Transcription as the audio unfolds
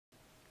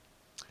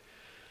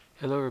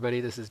Hello everybody,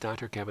 this is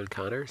Dr. Kevin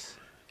Connors,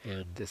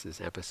 and this is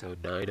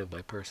episode 9 of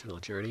my personal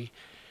journey.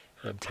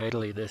 I'm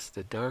titling this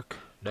The Dark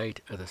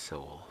Night of the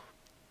Soul.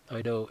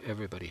 I know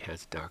everybody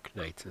has dark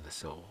nights of the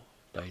soul,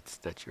 nights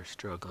that you're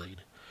struggling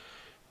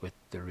with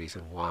the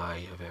reason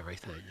why of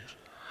everything,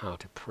 how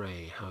to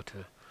pray, how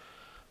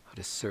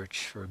to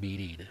search for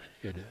meaning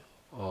in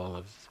all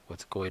of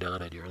what's going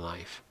on in your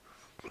life.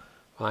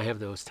 Well, I have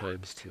those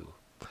times too,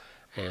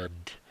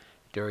 and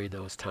during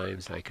those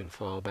times I can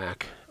fall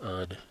back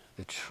on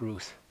the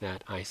truth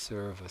that I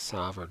serve a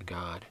sovereign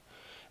God,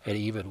 and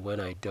even when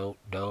I don't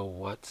know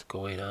what's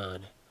going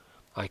on,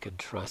 I can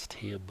trust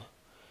Him,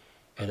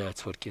 and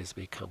that's what gives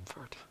me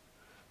comfort.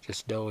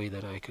 Just knowing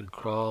that I can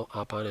crawl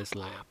up on His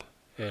lap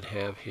and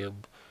have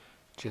Him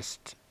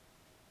just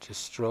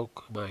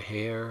stroke my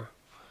hair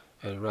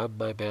and rub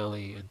my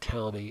belly and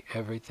tell me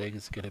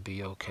everything's going to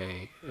be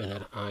okay, and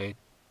that I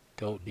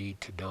don't need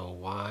to know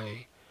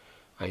why,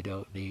 I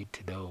don't need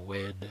to know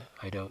when,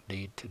 I don't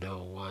need to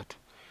know what,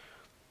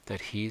 that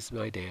He's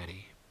my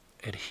daddy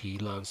and He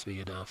loves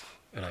me enough,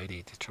 and I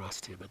need to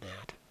trust Him in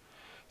that.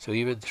 So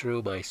even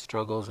through my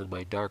struggles and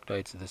my dark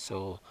nights of the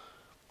soul,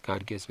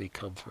 God gives me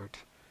comfort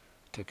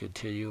to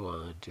continue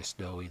on, just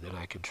knowing that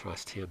I can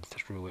trust Him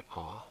through it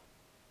all.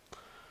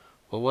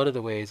 Well, one of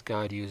the ways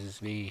God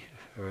uses me,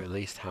 or at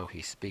least how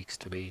He speaks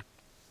to me,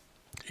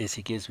 is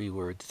He gives me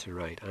words to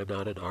write. I'm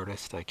not an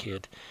artist. I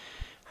can't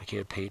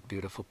paint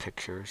beautiful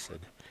pictures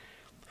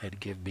and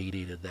give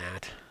meaning in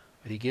that.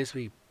 But He gives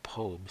me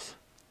poems.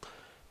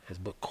 As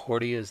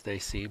corny as they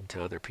seem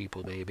to other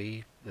people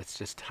maybe, that's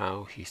just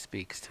how He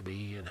speaks to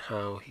me and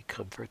how He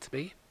comforts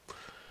me.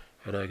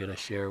 And I'm going to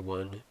share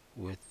one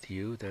with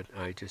you that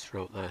I just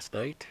wrote last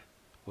night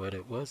when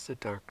it was the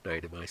dark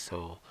night of my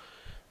soul.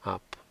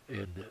 Up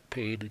in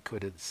pain,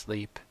 couldn't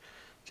sleep,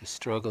 just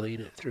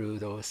struggling through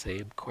those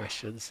same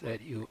questions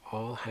that you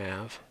all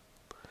have,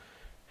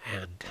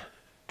 and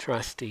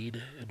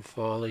trusting and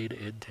falling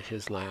into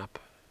His lap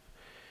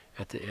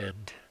at the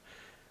end,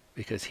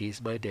 because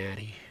He's my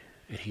daddy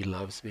and He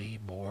loves me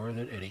more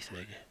than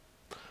anything,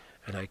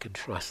 and I can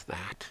trust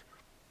that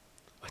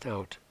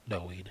without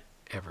knowing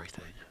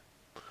everything.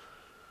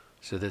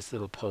 So this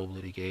little poem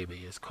that He gave me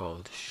is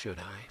called Should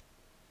I?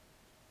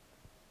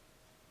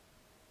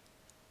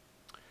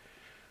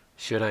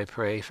 Should I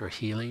pray for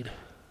healing?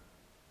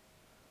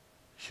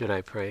 Should I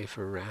pray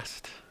for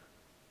rest?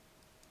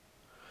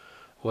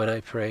 When I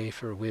pray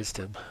for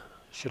wisdom,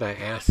 should I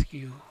ask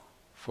You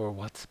for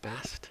what's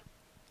best?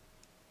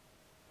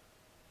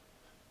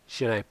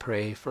 Should I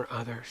pray for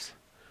others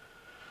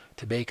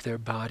to make their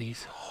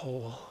bodies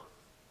whole?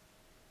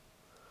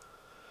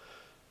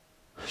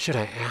 Should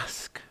I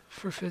ask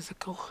for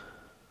physical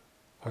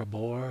or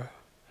more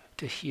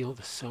to heal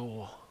the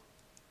soul?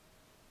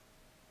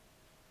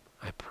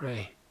 I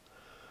pray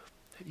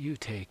that You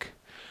take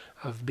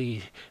of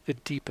me the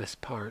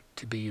deepest part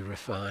to be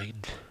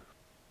refined.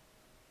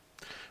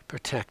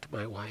 Protect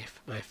my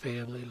wife, my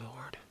family,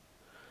 Lord.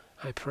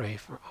 I pray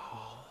for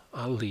all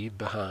I'll leave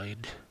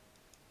behind.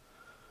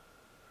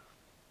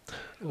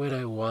 When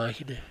I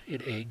whine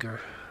in anger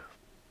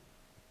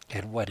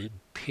and when in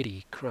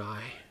pity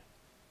cry,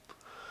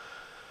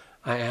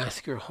 I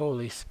ask Your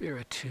Holy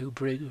Spirit to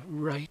bring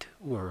right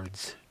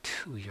words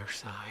to Your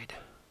side.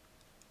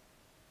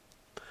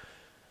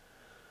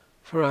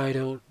 For I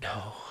don't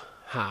know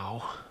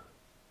how,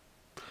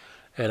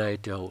 and I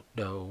don't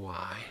know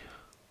why.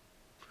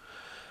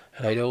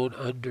 And I don't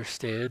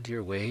understand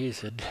Your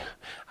ways, and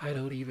I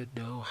don't even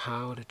know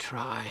how to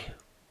try.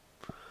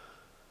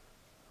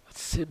 But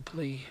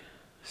simply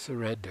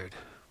surrendered,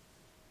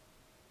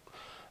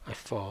 I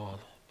fall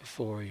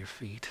before Your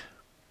feet.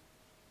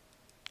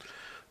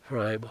 For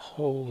I am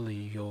wholly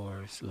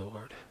Yours,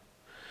 Lord.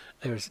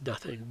 There's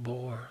nothing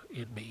more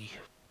in me.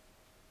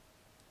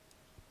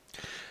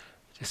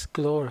 Just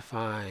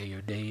glorify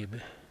Your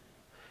name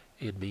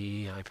in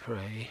me, I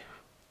pray.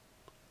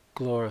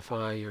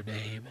 Glorify Your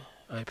name,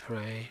 I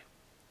pray.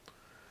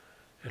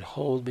 And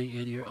hold me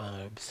in Your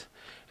arms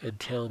and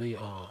tell me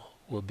all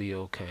will be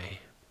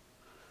okay.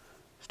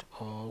 Just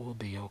all will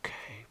be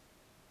okay.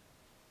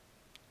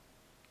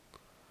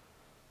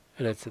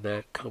 And it's in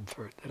that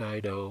comfort that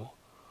I know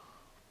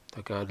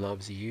that God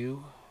loves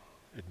you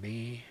and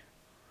me,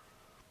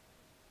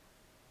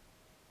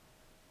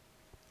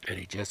 and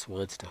He just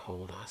wants to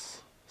hold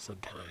us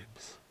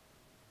sometimes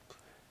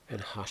and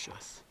hush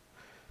us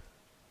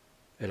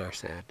in our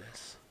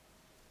sadness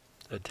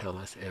and tell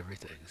us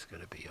everything's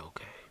going to be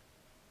okay.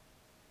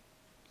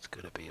 It's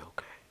going to be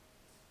okay.